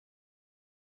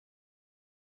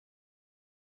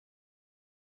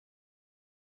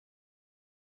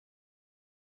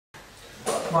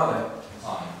Hi, mate.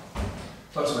 Hi.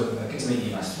 Dr. Whittenberg, good to meet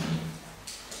you. Nice to meet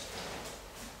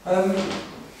you.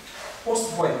 What's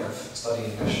the point of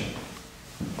studying English?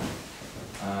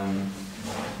 I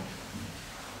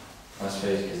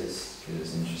suppose because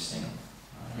it's interesting.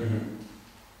 Mm-hmm.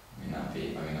 I mean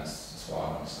that's why I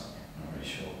want to study. I'm not really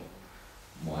sure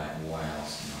why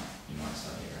else you might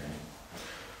study really.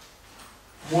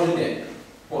 What in it?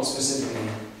 What specifically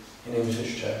in English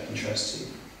literature interests you?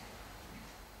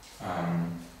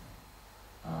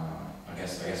 I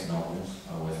guess novels. I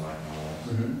always like novels.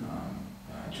 Mm-hmm.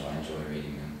 I enjoy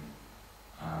reading them.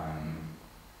 I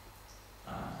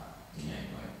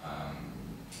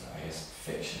guess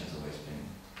fiction has always been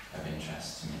of interest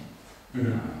to me.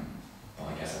 Mm-hmm. But I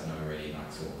guess I've never really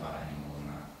thought about it any more than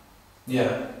that.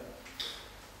 Yeah.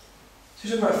 So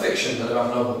you're talking about fiction and about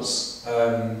novels.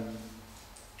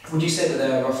 Would you say that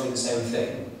they're roughly the same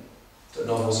thing? That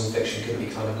novels and fiction could be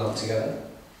kind of lumped together?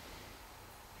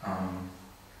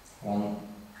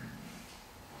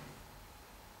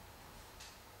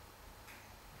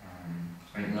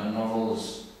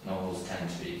 Novels tend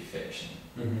to be fiction.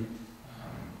 Mm-hmm.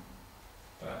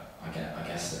 But I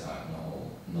guess that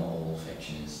not all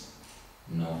fiction is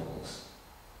novels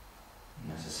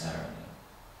necessarily.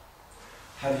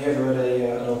 Have you ever read a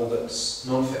novel that's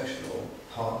non-fiction or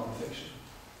part non-fiction?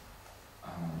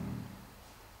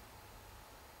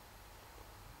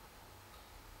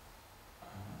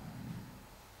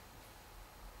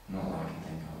 Not that I can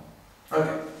think of.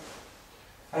 Okay.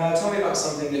 Tell me about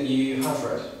something that you have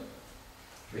read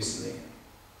recently.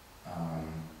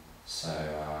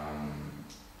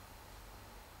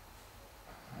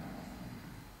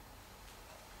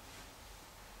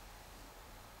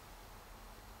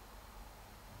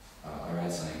 I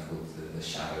read something called The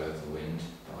Shadow of the Wind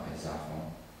by Zafon.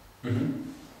 Mm-hmm.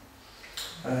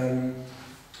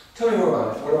 Tell me more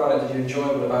about it. What about it did you enjoy?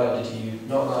 What about it did you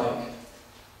not like?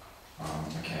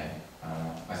 Okay.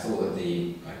 I thought that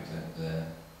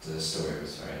the story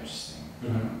was very interesting.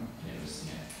 Mm-hmm. And it was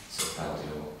sort of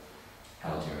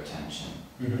held your attention.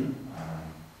 Mm-hmm.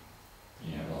 A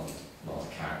lot of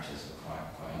the characters were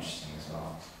quite interesting as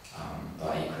well.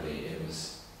 But equally, it was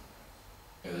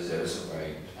sort of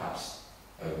very perhaps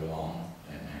overlong. I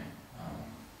don't know.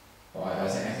 But I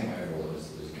think overall it was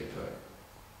a good book.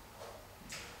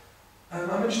 I'm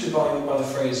interested by the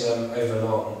phrase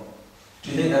overlong. Do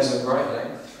you think there's a right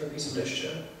length for a piece of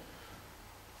literature?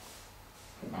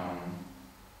 I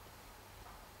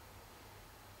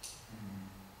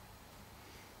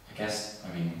guess,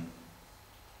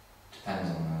 depends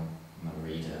on the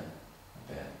reader a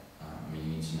bit. You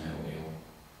need to know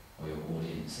what your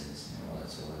audience is, what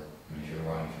it's all. If you're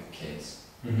writing for kids,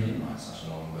 you can write such a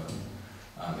long book.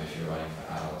 If you're writing for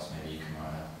adults, maybe you can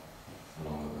write a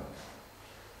longer book.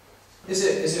 Is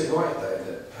it right though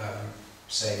that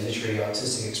say literary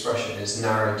artistic expression is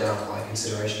narrowed down by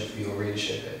consideration of who your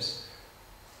readership is?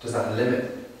 Does that limit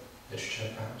literature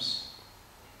perhaps?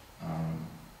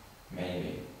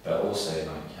 Maybe, but also you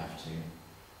have to.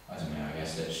 I don't know. I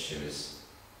guess literature is,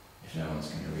 if no one's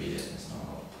going to read it, there's not a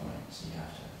lot of point. So you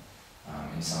have to,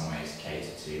 in some ways,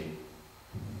 cater to,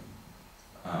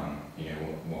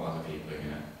 what other people are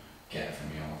going to get from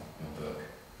your book.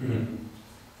 Mm-hmm.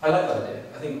 I like that idea.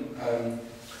 I think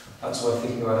that's worth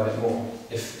thinking about a bit more.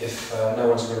 If no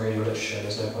one's going to read your literature,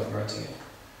 there's no point in writing it.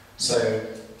 So,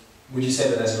 would you say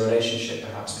that there's a relationship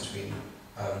perhaps between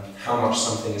how much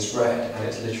something is read and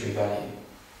its literary value?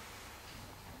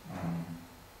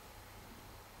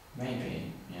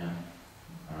 Maybe, yeah.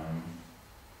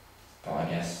 But I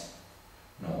guess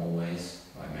not always.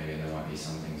 Maybe there might be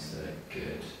some things that are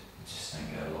good, you just don't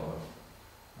get a lot of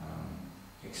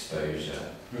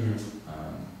exposure. Mm-hmm.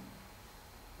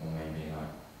 Or maybe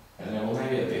I don't know. Or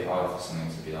maybe it'd be hard for something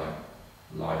to be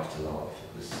liked a lot if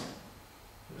it was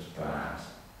bad.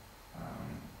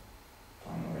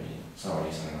 But it's not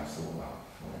really something I've thought about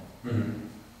before. Mm-hmm.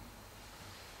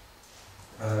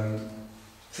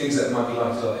 Things that might be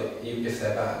liked a lot if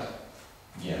they're bad.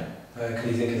 Yeah. Can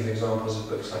you think of examples of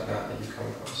books like that you've come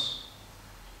across?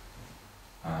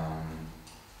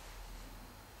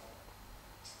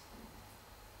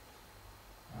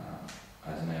 I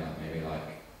don't know, maybe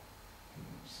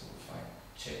sort of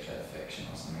chick lit fiction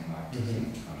or something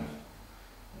Mm-hmm. kind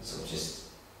of sort of just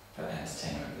for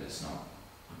entertainment, but it's not.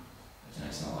 I don't know.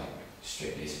 It's not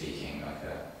strictly speaking a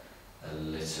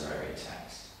literary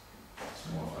text. It's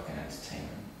more of an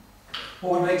entertainment.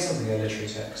 What would make something a literary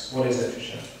text? What is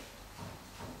literature?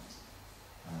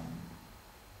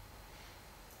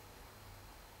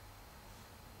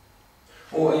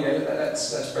 Or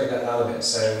let's break that down a bit.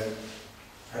 So,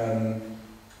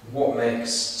 what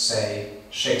makes, say,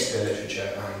 Shakespeare literature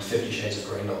and 50 Shades of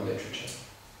Grey not literature?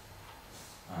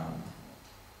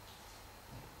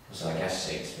 So I guess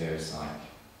Shakespeare is like,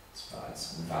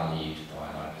 it's valued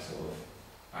by like a sort of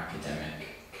academic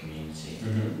community.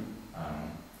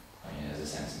 There's a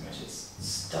sense in which it's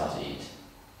studied,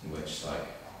 in which like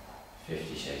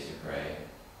 50 Shades of Grey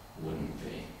wouldn't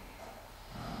be.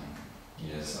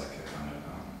 There's like a kind of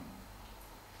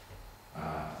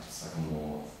it's a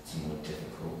more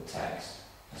difficult text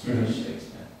as well as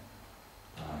Shakespeare.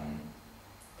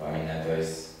 But I mean they're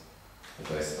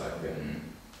both like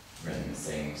written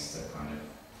things that kind of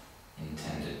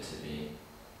intended to be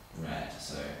read,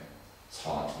 so it's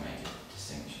hard to make a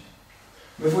distinction.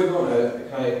 Before we go on,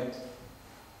 can I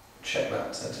check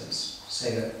that sentence?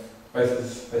 Say that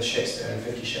both Shakespeare and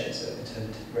 50 Shades are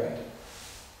intended to be read.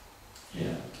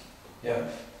 Yeah. Yeah.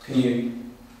 Can you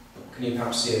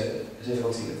perhaps see a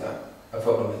difficulty with that, a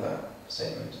problem with that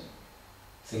statement?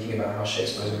 Thinking about how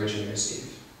Shakespeare was originally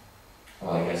received.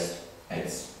 Well, I guess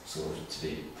it's sort of to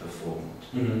be performed.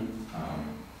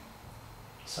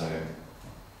 So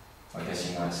I guess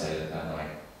you might say that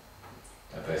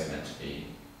they're both meant to be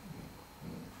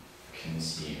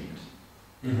consumed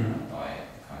by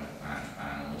kind of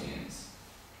an audience,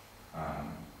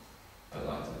 but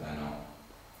like that they're not.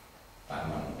 That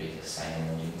might not be the same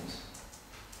audience.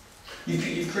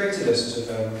 You've created a sort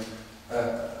of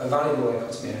a valuable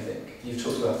dichotomy, I think. You've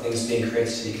talked about things being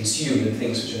created to be consumed and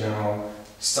things which are now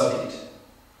studied,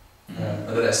 and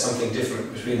that there's something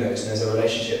different between those, and there's a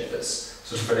relationship that's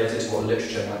sort of related to what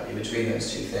literature might be between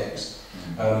those two things.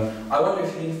 I wonder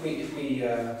if we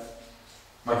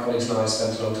my colleagues and I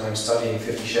spent a long time studying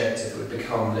 50 Shades, if it would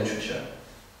become literature.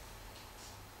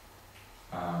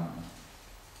 I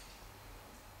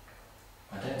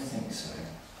don't think so.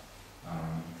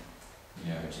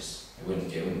 It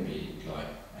wouldn't be like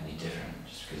any different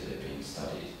just because it had been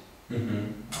studied.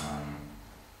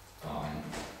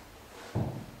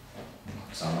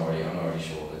 So I'm not really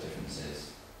sure what the difference is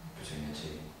between the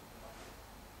two.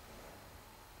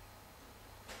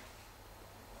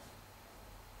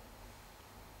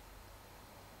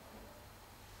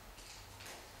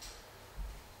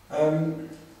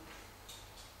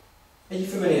 Are you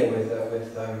familiar with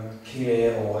King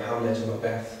Lear or Hamlet or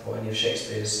Macbeth or any of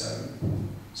Shakespeare's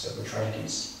sort of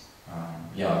tragedies?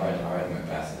 Yeah, I read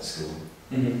Macbeth at school.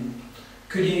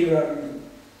 Could you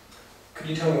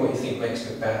tell me what you think makes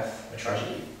Macbeth a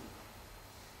tragedy?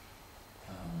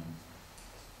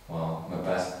 Well,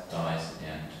 Macbeth dies at the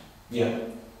end. Yeah.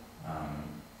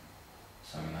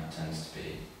 So I mean that tends to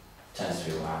be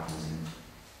what happens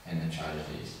in the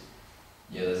tragedies.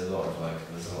 Yeah, there's a lot of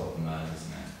murders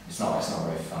in it. It's not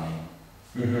very funny.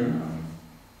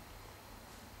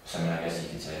 So I mean, I guess you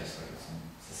could say it's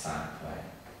a sad play.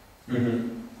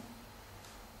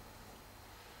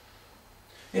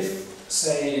 If,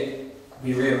 say,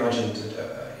 we reimagined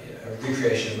a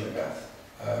recreation of Macbeth,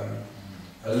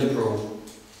 a liberal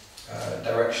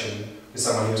direction with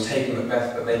someone who was taking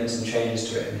Macbeth but making some changes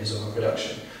to it in his or her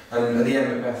production, and at the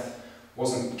end Macbeth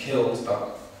wasn't killed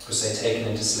but was, say, taken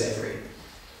into slavery,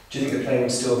 do you think the play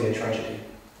would still be a tragedy?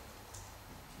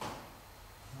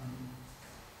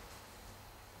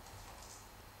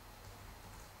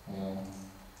 Well,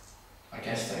 I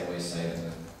guess they always say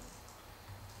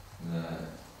that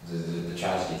the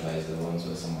tragedy plays are the ones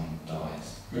where someone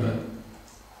dies. But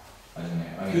I don't know.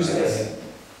 I mean, Who's it?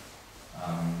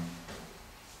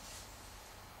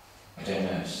 I don't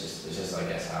know. It's just I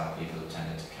guess how people have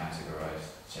tended to categorise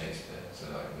Shakespeare. So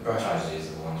like the Right. tragedies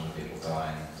are the ones where people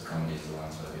die, and the comedies are the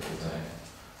ones where people don't.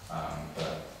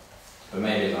 But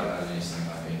maybe like I don't know, something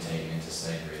like being taken into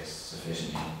slavery is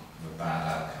sufficiently of a bad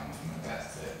outcome from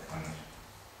Macbeth that kind of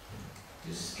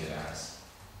is as good as.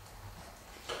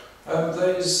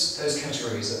 Those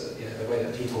categories, the way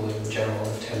that people in general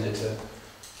have tended to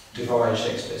divide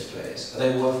Shakespeare's plays, are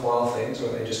they worthwhile things or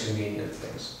are they just convenient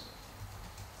things?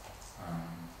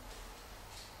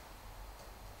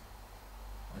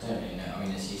 I don't really know. I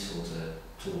mean, it's useful to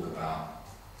talk about.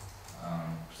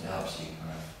 It helps you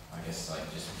kind of, I guess, like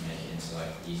just make it into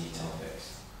like easy topics.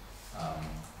 But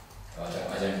I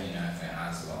don't really know if it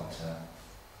adds a lot to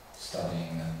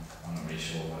studying, and I'm not really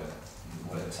sure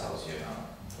what it tells you about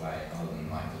play, other than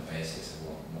like the basics of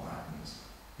what happens.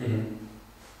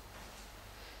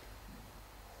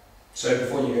 So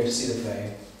before you go to see the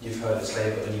play, you've heard it's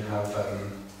labelled and you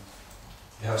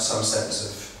have some sense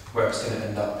of where it's going to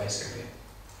end up, basically.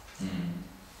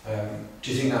 Do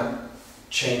you think that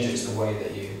changes the way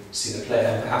that you see the play,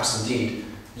 and perhaps indeed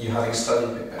you having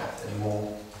studied Macbeth in a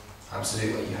more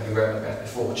absolute way, you having read Macbeth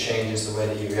before, changes the way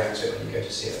that you react to it when you go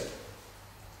to see it?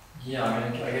 Yeah, I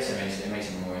mean, I guess it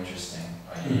makes it more interesting.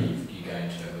 Like, you go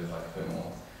into it with like a bit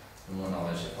more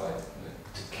knowledge of like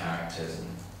the characters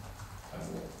and of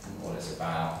what it's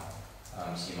about.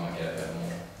 So you might get a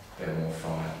bit more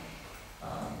from it.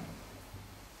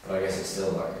 But I guess it's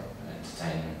still like an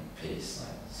entertainment piece.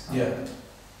 Like, it's kind of,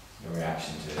 your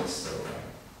reaction to it's still like,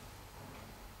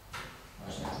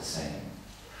 imagine it's the same.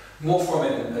 More from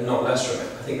it and not less from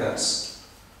it. I think that's.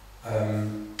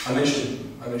 I'm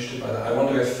interested by that. I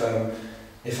wonder if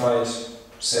I'd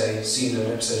say seen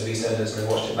an episode of EastEnders and then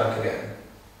watched it back again,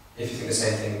 if you think the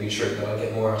same thing would be true, that I'd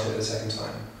get more out of it the second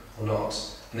time or not.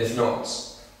 And if not,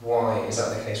 why is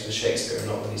that the case with Shakespeare and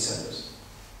not with EastEnders?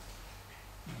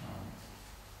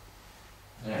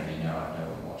 I don't really know. I've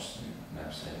never watched an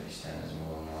episode of EastEnders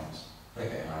more than once.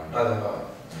 Okay, neither have I.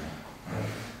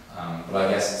 But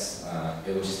I guess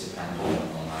it would just depend on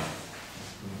like,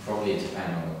 it would probably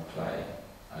depend on the play,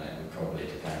 and it would probably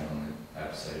depend on the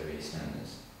episode of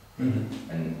EastEnders,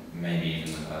 and maybe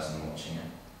even the person watching it.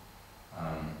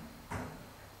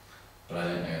 But I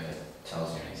don't know if it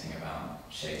tells you anything about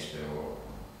Shakespeare or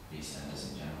EastEnders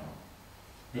in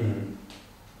general.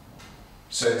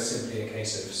 So it's simply a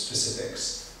case of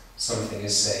specifics. Something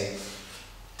is, say,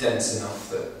 dense enough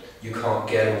that you can't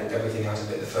get everything out of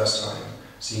it the first time,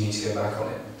 so you need to go back on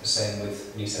it. The same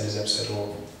with an EastEnders episode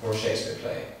or a Shakespeare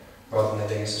play, rather than there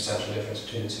being a substantial difference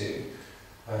between the two.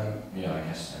 Yeah, I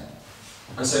guess so.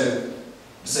 And so,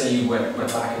 say you went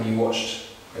back and you watched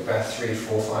Macbeth 3,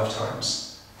 4, 5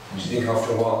 times. Do you think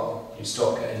after a while you'd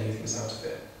stop getting new things out of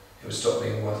it? It would stop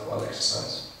being a worthwhile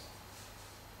exercise?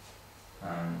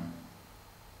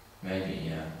 Maybe,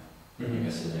 yeah. I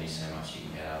guess there's only so much you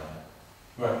can get out of it.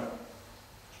 Right.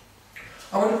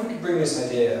 I wonder if we could bring this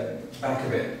idea back a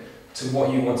bit to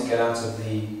what you want to get out of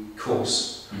the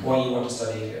course, why you want to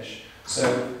study English.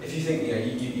 So if you think,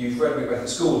 you've read Macbeth at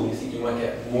school and you think you might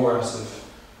get more out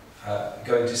of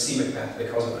going to see Macbeth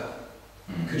because of that,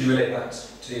 could you relate that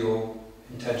to your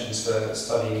intentions for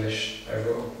studying English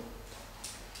overall?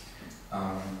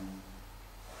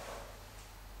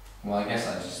 Well, I guess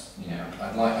I just,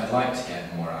 I'd like to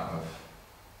get more out of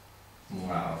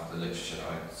the literature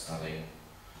that I study.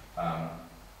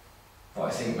 But I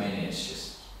think mainly it's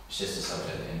just a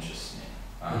subject that interests me.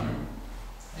 And,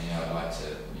 I'd like to,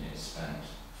 spend,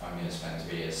 if I'm going to spend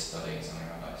 3 years studying something,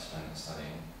 I'd like to spend it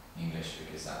studying English,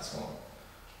 because that's what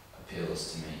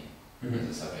appeals to me as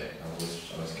a subject. I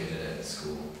was good at it at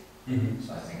school,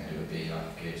 so I think that it would be like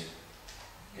a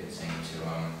good thing to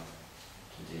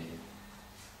do.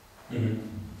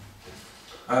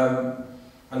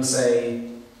 And say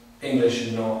English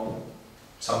and not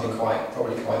something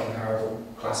probably quite comparable,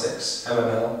 classics,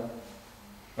 MML,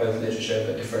 both literature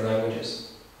but different languages.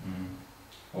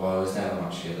 Well, I was never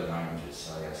much good at languages,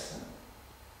 so I guess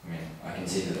I can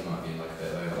see that there might be like a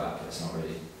bit of overlap, but it's not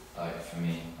really like for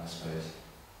me, I suppose.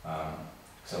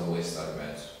 Because I've always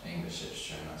read English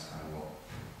literature, and that's kind of what,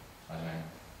 I don't know,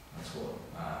 that's what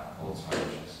holds my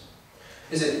interest.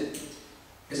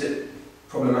 Is it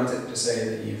problematic to say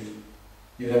that you've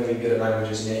never been good at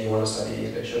languages and yet you want to study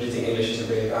English, or do you think English isn't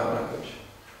really about language?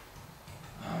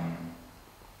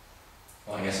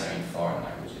 Well, I guess I mean foreign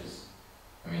languages.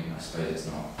 I suppose it's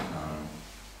not.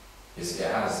 It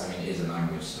is a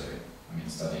language, so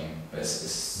studying, but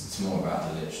it's more about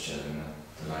the literature than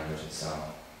the language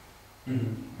itself. I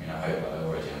hope that I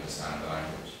already understand the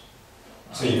language.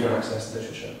 So you can access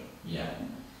literature? Yeah.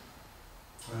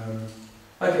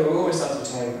 Okay, we're almost out of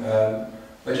time,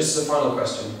 but just as a final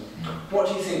question, what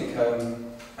do you think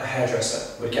a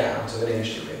hairdresser would get out of an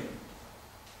English degree?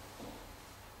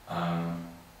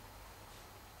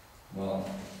 Well,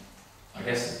 I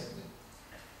guess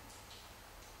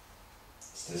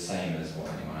it's the same as what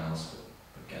anyone else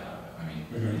would get out of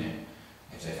it.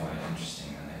 If they find it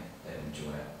interesting, then they'd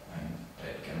enjoy it, and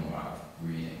they'd get more out of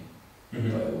reading. But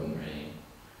it wouldn't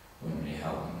really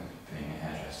help them with being a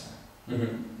hairdresser,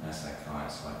 unless their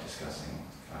clients like discussing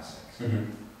classics. I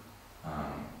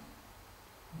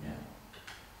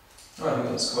think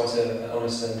that's quite an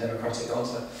honest and democratic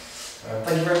answer.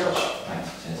 Thank you very much. Thanks.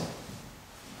 Cheers.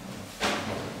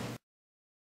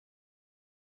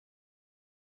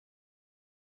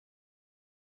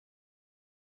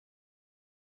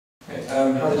 Okay,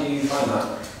 how did you find that?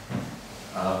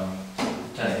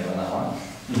 Don't think about that one.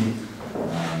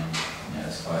 It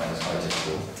was quite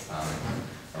difficult.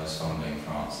 I was fumbling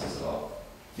Francis a lot.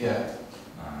 Yeah.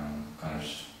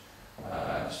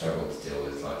 Struggled to deal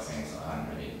with things that I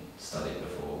hadn't really studied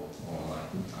before or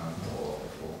thought of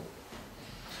before.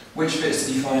 Which bits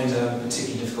did you find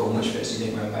particularly difficult, and which bits do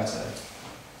you think went better?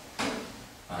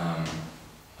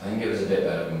 I think it was a bit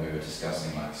better when we were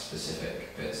discussing like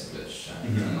specific bits of literature,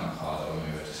 Mhm. and like harder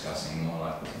when we were discussing more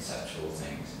like conceptual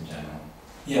things in general.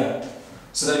 Yeah.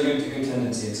 So then a good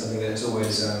tendency, and something that is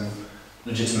always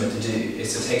legitimate to do,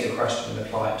 is to take a question and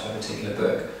apply it to a particular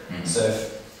book. Mm-hmm. So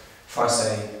if I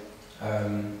say,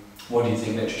 what do you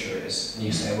think literature is? And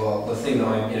you say, well, the thing that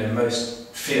I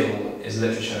most feel is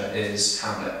literature is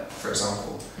Hamlet, for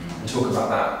example, and talk about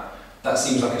that. That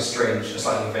seems like a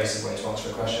slightly invasive way to answer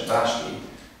a question, but actually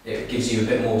it gives you a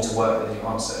bit more to work with in your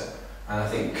answer, and I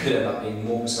think could end up being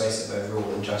more persuasive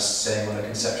overall than just saying on a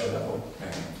conceptual level.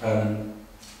 Okay.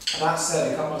 That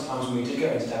said, a couple of times when we did go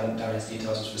down into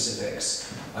details and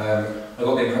specifics, I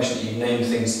got the impression that you named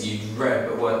things that you'd read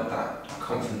but weren't that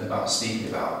confident about speaking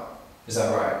about. Is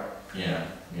that right? Yeah,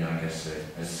 I guess so.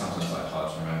 It's sometimes like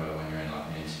hard to remember when you're in like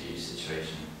an interview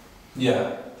situation.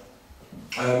 Yeah.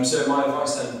 So my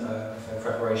advice then for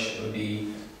preparation would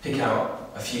be pick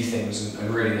out a few things and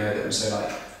really know them. So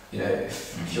like,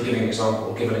 if you're giving an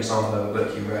example, give an example of a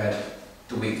book you read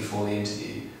the week before the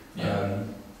interview. Yeah.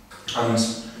 And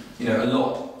a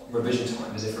lot revision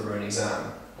time as if it were an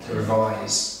exam to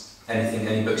revise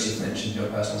any books you've mentioned in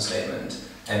your personal statement,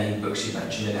 any books you've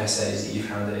mentioned in essays that you've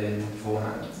handed in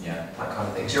beforehand. Yeah. That kind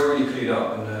of thing. So you're really clued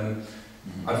up, and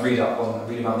I'd read about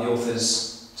the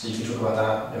authors, so you can talk about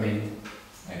that. I mean,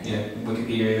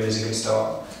 Wikipedia is a good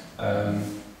start.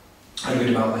 I'd read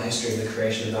about the history of the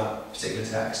creation of that particular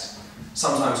text.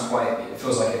 Sometimes it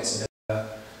feels like it's a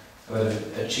bit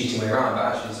of a cheating way around, but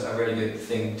actually it's a really good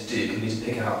thing to do. Can be to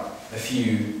pick out a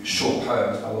few short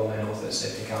poems by well-known authors.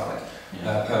 So pick out like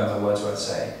a poem by Wordsworth,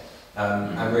 say,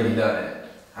 and really learn it.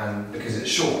 And because it's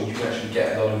short, you can actually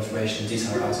get a lot of information and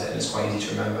detail about it, and it's quite easy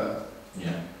to remember.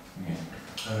 Yeah.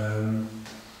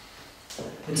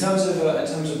 In terms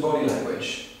of body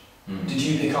language, did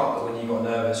you pick up that when you got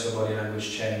nervous, your body language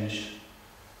changed?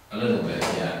 A little bit,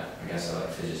 yeah. I guess I like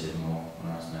fidgeted more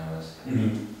when I was nervous.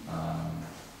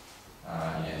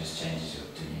 It just changes your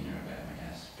demeanour a bit, I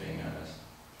guess, being nervous.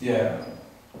 Yeah.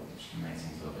 Which can make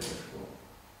things a little bit difficult.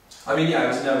 I mean, yeah, I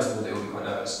was nervous all day, all quite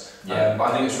nervous. Yeah. But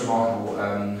I think it's remarkable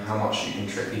how much you can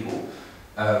trick people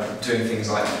doing things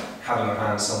like having your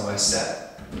hands somewhere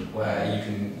set, where you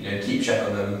can keep check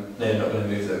on them, they're not going to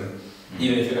move them.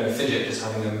 Even if you're going to fidget, just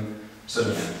having them sort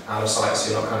of out of sight,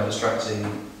 so you're not kind of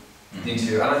distracting the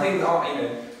interviewer. And I think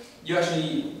your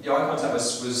eye contact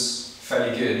was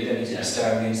fairly good. You don't need to be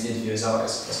staring into the interviewer's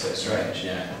eyes. That's a bit strange.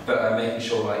 Yeah. But making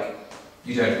sure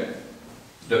you don't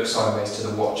look sideways to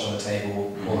the watch on the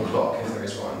table or the clock if there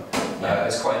is one.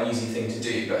 It's quite an easy thing to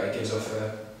do, but it gives off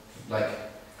a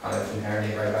kind of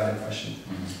inherently very bad impression.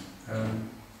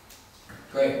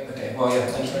 Great. Okay. Well, yeah.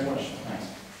 Thank you very much. Thanks.